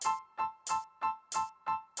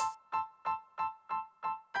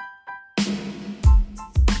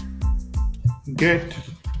Get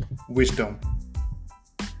wisdom.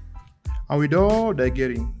 And with all thy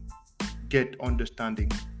getting, get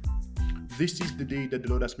understanding. This is the day that the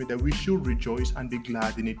Lord has made, that we should rejoice and be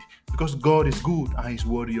glad in it, because God is good and He is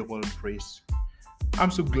worthy of all praise. I'm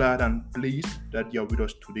so glad and pleased that you're with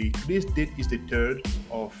us today. Today's date is the 3rd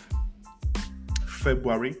of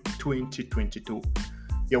February 2022.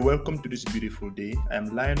 You're welcome to this beautiful day. I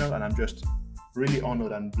am Lionel and I'm just really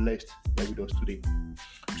honored and blessed that you're with us today.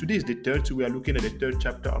 Today is the 3rd, so we are looking at the 3rd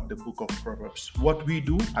chapter of the book of Proverbs. What we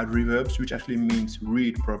do at Reverbs, which actually means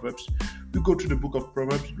read Proverbs, we go through the book of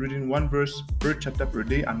Proverbs, reading one verse per chapter per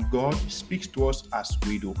day, and God speaks to us as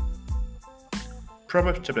we do.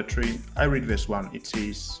 Proverbs chapter 3, I read verse 1. It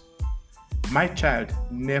says, "My child,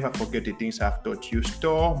 never forget the things I have taught you.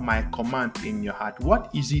 Store my command in your heart." What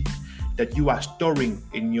is it that you are storing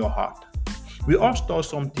in your heart? We all store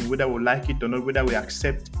something, whether we like it or not, whether we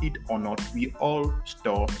accept it or not. We all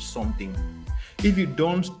store something. If you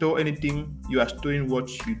don't store anything, you are storing what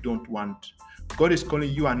you don't want. God is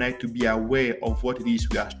calling you and I to be aware of what it is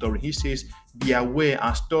we are storing. He says, be aware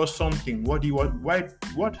and store something. What do you want?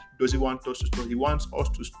 What does He want us to store? He wants us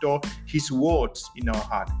to store His words in our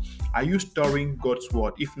heart. Are you storing God's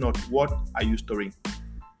word? If not, what are you storing?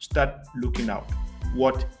 Start looking out.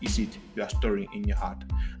 What is it you are storing in your heart?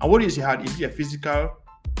 And what is your heart? Is it a physical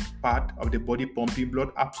part of the body pumping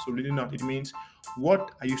blood? Absolutely not. It means,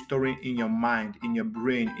 what are you storing in your mind, in your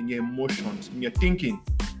brain, in your emotions, in your thinking?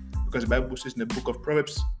 Because the Bible says in the book of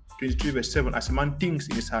Proverbs 23 verse 7, as a man thinks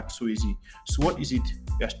in his heart, so is he. So what is it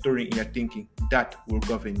you are storing in your thinking? That will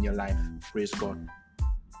govern your life. Praise God.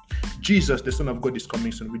 Jesus, the Son of God, is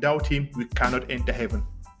coming soon. Without Him, we cannot enter heaven.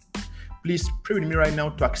 Please pray with me right now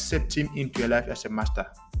to accept Him into your life as a master.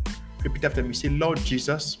 Repeat after me. Say, Lord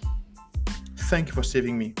Jesus, thank you for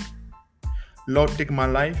saving me. Lord, take my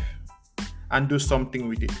life and do something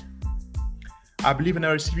with it. I believe and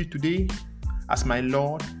I receive you today as my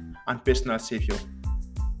Lord and personal Savior.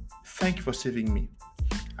 Thank you for saving me.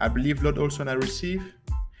 I believe, Lord, also, and I receive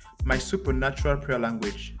my supernatural prayer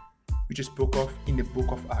language, which is spoke of in the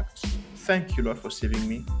book of Acts. Thank you, Lord, for saving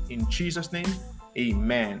me. In Jesus' name,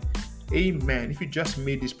 amen. Amen. If you just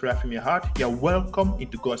made this prayer from your heart, you're welcome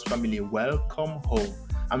into God's family. Welcome home.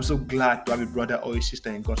 I'm so glad to have a brother or a sister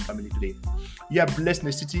in God's family today. You are blessed in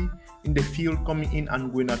the city, in the field, coming in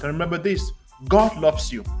and going out. And remember this, God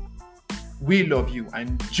loves you. We love you,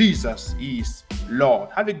 and Jesus is Lord.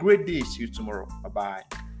 Have a great day. See you tomorrow. Bye-bye.